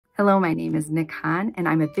Hello, my name is Nick Hahn, and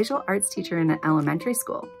I'm a visual arts teacher in an elementary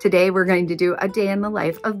school. Today, we're going to do a day in the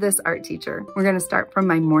life of this art teacher. We're going to start from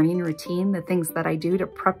my morning routine, the things that I do to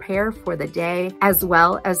prepare for the day, as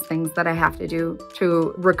well as things that I have to do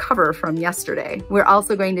to recover from yesterday. We're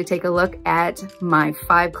also going to take a look at my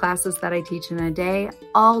 5 classes that I teach in a day,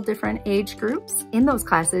 all different age groups. In those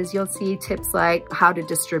classes, you'll see tips like how to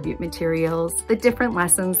distribute materials, the different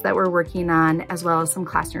lessons that we're working on, as well as some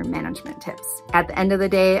classroom management tips. At the end of the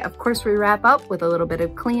day, of course, we wrap up with a little bit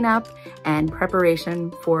of cleanup and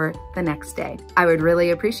preparation for the next day. I would really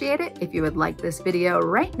appreciate it if you would like this video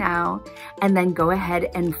right now, and then go ahead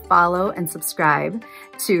and follow and subscribe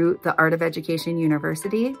to the Art of Education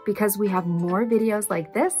University, because we have more videos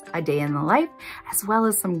like this, a day in the life, as well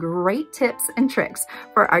as some great tips and tricks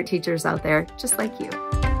for art teachers out there just like you.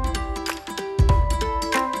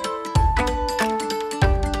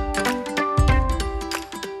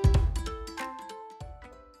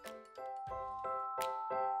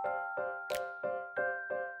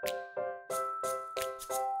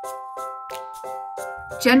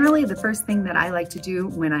 Generally, the first thing that I like to do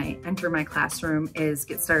when I enter my classroom is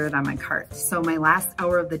get started on my cart. So my last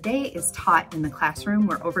hour of the day is taught in the classroom.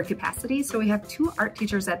 We're over capacity, so we have 2 art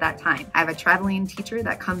teachers at that time. I have a traveling teacher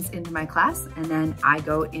that comes into my class, and then I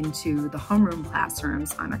go into the homeroom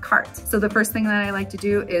classrooms on a cart. So the first thing that I like to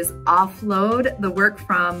do is offload the work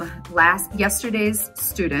from yesterday's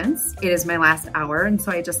students. It is my last hour, and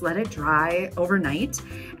so I just let it dry overnight.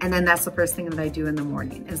 And then that's the first thing that I do in the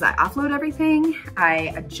morning is I offload everything. I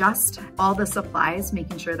adjust all the supplies,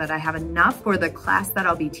 making sure that I have enough for the class that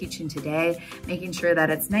I'll be teaching today, making sure that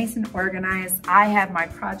it's nice and organized. I have my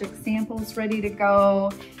project samples ready to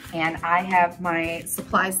go, and I have my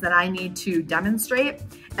supplies that I need to demonstrate.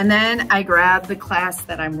 And then I grab the class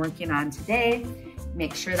that I'm working on today,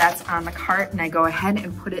 make sure that's on the cart, and I go ahead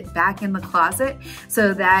and put it back in the closet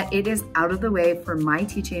so that it is out of the way for my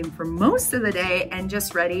teaching for most of the day and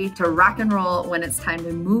just ready to rock and roll when it's time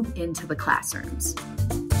to move into the classrooms.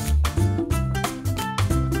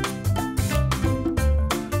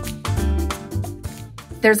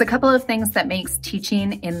 There's a couple of things that makes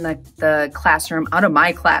teaching in the classroom, out of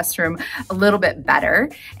my classroom, a little bit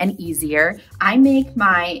better and easier. I make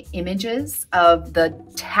my images of the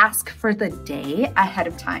task for the day ahead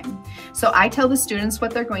of time. So I tell the students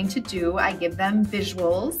what they're going to do. I give them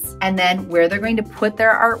visuals, and then where they're going to put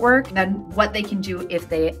their artwork, and then what they can do if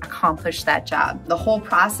they accomplish that job. The whole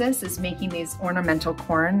process is making these ornamental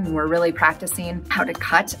corn, and we're really practicing how to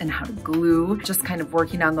cut and how to glue, just kind of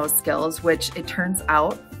working on those skills, which it turns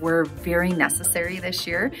out were very necessary this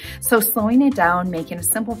year. So slowing it down, making a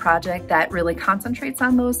simple project that really concentrates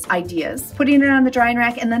on those ideas, putting it on the drying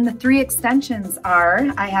rack. And then the 3 extensions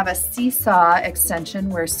are, I have a seesaw extension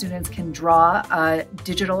where students can draw a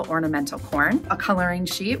digital ornamental corn, a coloring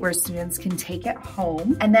sheet where students can take it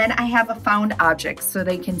home. And then I have a found object so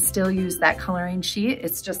they can still use that coloring sheet.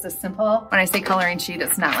 It's just a simple, when I say coloring sheet,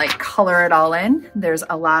 it's not like color it all in. There's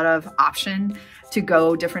a lot of option to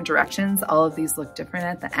go different directions. All of these look different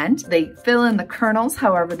at the end. They fill in the kernels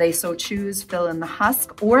however they so choose, fill in the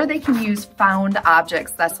husk, or they can use found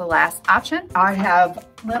objects. That's the last option. I have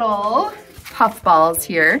little puff balls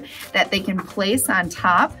here that they can place on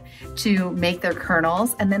top to make their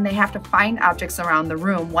kernels, and then they have to find objects around the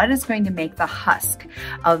room. What is going to make the husk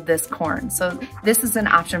of this corn? So this is an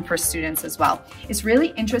option for students as well. It's really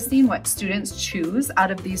interesting what students choose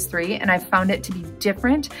out of these 3, and I've found it to be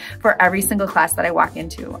different for every single class that I walk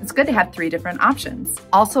into. It's good to have 3 different options.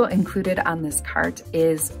 Also included on this cart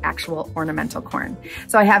is actual ornamental corn.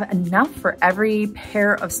 So I have enough for every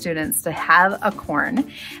pair of students to have a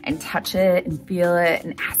corn and touch it and feel it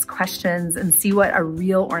and ask questions and see what a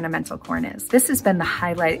real ornamental corn is. This has been the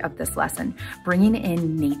highlight of this lesson, bringing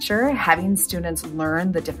in nature, having students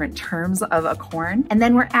learn the different terms of a corn, and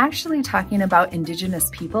then we're actually talking about Indigenous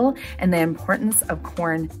people and the importance of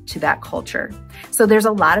corn to that culture. So there's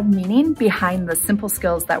a lot of meaning behind the simple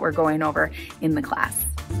skills that we're going over in the class.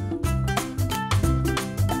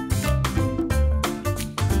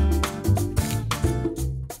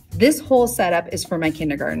 This whole setup is for my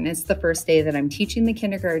kindergarten. It's the first day that I'm teaching the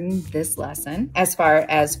kindergarten this lesson, as far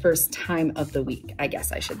as first time of the week, I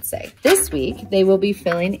guess I should say. This week, they will be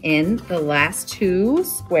filling in the last 2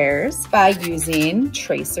 squares by using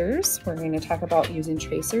tracers. We're going to talk about using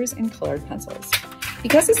tracers and colored pencils.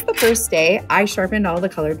 Because it's the first day, I sharpened all the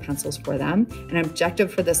colored pencils for them. An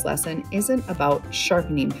objective for this lesson isn't about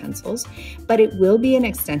sharpening pencils, but it will be an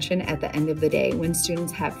extension at the end of the day when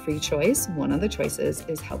students have free choice. One of the choices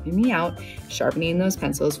is helping me out sharpening those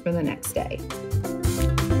pencils for the next day.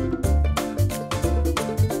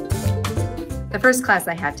 The first class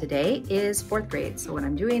I have today is 4th grade. So what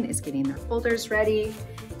I'm doing is getting their folders ready,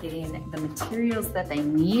 getting the materials that they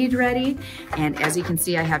need ready. And as you can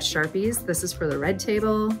see, I have Sharpies. This is for the red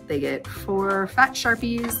table. They get 4 fat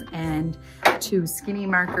Sharpies and 2 skinny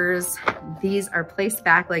markers. These are placed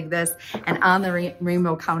back like this and on the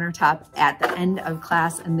rainbow countertop at the end of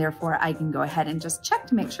class, and therefore I can go ahead and just check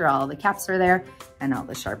to make sure all the caps are there and all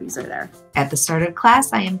the Sharpies are there. At the start of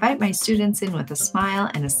class, I invite my students in with a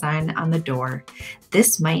smile and a sign on the door.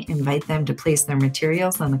 This might invite them to place their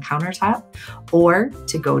materials on the countertop or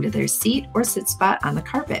to go to their seat or sit spot on the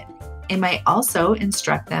carpet. It might also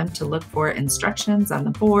instruct them to look for instructions on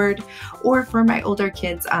the board or for my older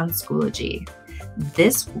kids on Schoology.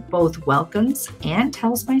 This both welcomes and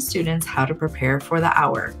tells my students how to prepare for the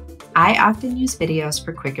hour. I often use videos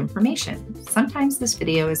for quick information. Sometimes this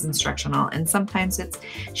video is instructional and sometimes it's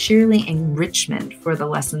sheerly enrichment for the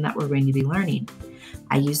lesson that we're going to be learning.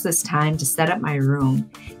 I use this time to set up my room.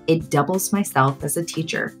 It doubles myself as a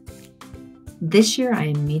teacher. This year I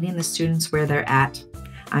am meeting the students where they're at.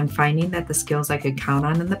 I'm finding that the skills I could count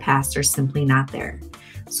on in the past are simply not there.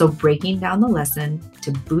 So breaking down the lesson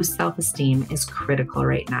to boost self-esteem is critical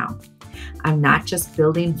right now. I'm not just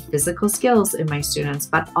building physical skills in my students,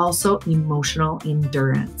 but also emotional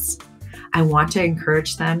endurance. I want to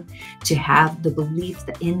encourage them to have the belief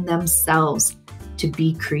in themselves to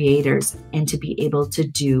be creators and to be able to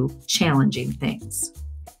do challenging things.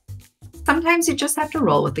 Sometimes you just have to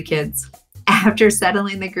roll with the kids. After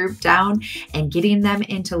settling the group down and getting them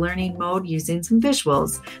into learning mode using some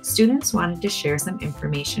visuals, students wanted to share some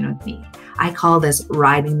information with me. I call this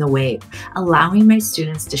riding the wave, allowing my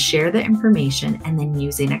students to share the information and then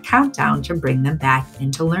using a countdown to bring them back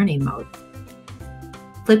into learning mode.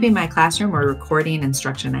 Flipping my classroom or recording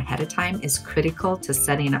instruction ahead of time is critical to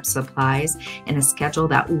setting up supplies in a schedule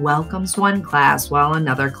that welcomes one class while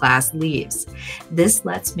another class leaves. This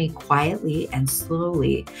lets me quietly and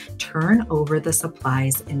slowly turn over the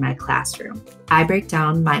supplies in my classroom. I break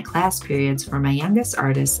down my class periods for my youngest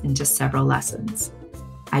artists into several lessons.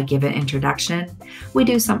 I give an introduction, we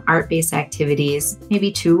do some art-based activities,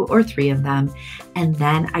 maybe 2 or 3 of them, and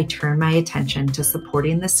then I turn my attention to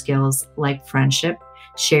supporting the skills like friendship,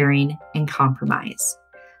 sharing, and compromise.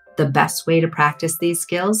 The best way to practice these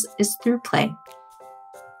skills is through play.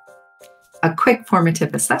 A quick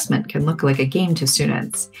formative assessment can look like a game to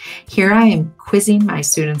students. Here I am quizzing my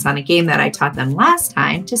students on a game that I taught them last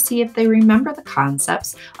time to see if they remember the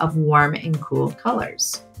concepts of warm and cool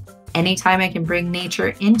colors. Anytime I can bring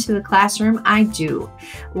nature into the classroom, I do.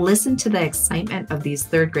 Listen to the excitement of these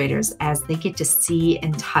 3rd graders as they get to see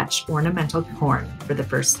and touch ornamental corn for the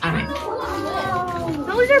first time.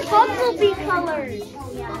 Those are bumblebee colors.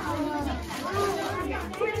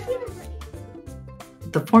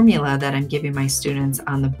 The formula that I'm giving my students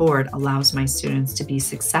on the board allows my students to be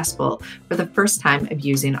successful for the first time of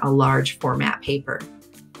using a large format paper.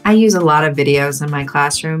 I use a lot of videos in my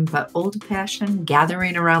classroom, but old-fashioned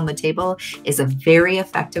gathering around the table is a very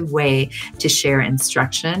effective way to share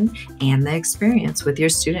instruction and the experience with your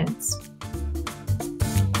students.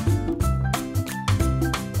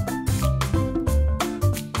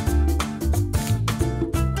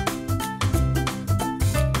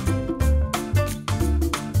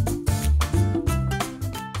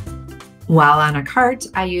 While on a cart,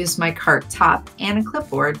 I use my cart top and a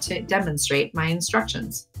clipboard to demonstrate my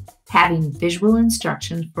instructions. Having visual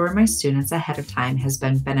instructions for my students ahead of time has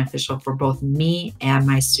been beneficial for both me and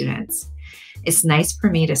my students. It's nice for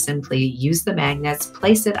me to simply use the magnets,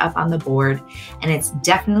 place it up on the board, and it's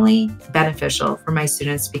definitely beneficial for my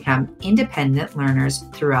students to become independent learners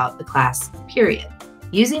throughout the class period.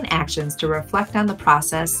 Using actions to reflect on the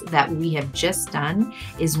process that we have just done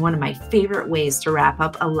is one of my favorite ways to wrap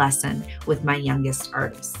up a lesson with my youngest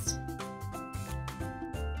artists.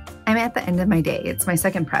 I'm at the end of my day. It's my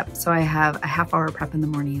 2nd prep, so I have a half-hour prep in the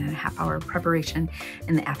morning and a half-hour preparation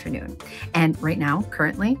in the afternoon. And right now,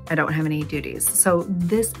 currently, I don't have any duties. So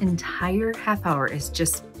this entire half-hour is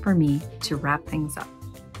just for me to wrap things up.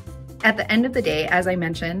 At the end of the day, as I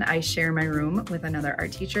mentioned, I share my room with another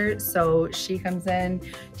art teacher. So she comes in,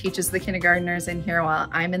 teaches the kindergartners in here while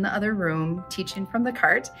I'm in the other room teaching from the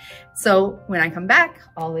cart. So when I come back,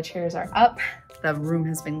 all the chairs are up. The room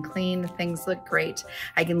has been cleaned, things look great.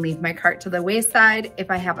 I can leave my cart to the wayside if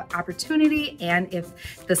I have an opportunity, and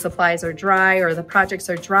if the supplies are dry or the projects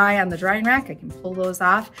are dry on the drying rack, I can pull those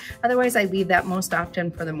off. Otherwise, I leave that most often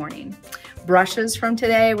for the morning. Brushes from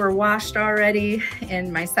today were washed already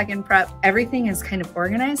in my 2nd prep. Everything is kind of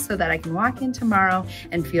organized so that I can walk in tomorrow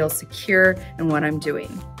and feel secure in what I'm doing.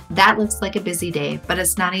 That looks like a busy day, but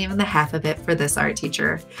it's not even the half of it for this art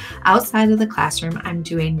teacher. Outside of the classroom, I'm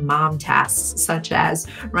doing mom tasks, such as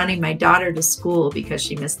running my daughter to school because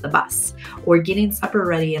she missed the bus, or getting supper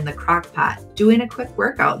ready in the crock pot, doing a quick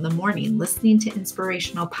workout in the morning, listening to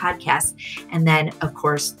inspirational podcasts, and then, of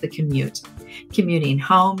course, the commute. Commuting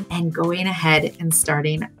home and going ahead and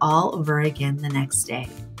starting all over again the next day.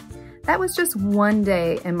 That was just one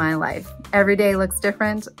day in my life. Every day looks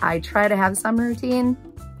different. I try to have some routine.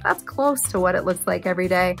 That's close to what it looks like every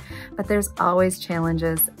day, but there's always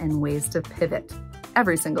challenges and ways to pivot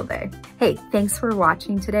every single day. Hey, thanks for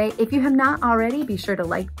watching today. If you have not already, be sure to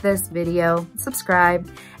like this video, subscribe,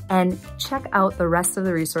 and check out the rest of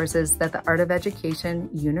the resources that the Art of Education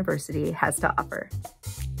University has to offer.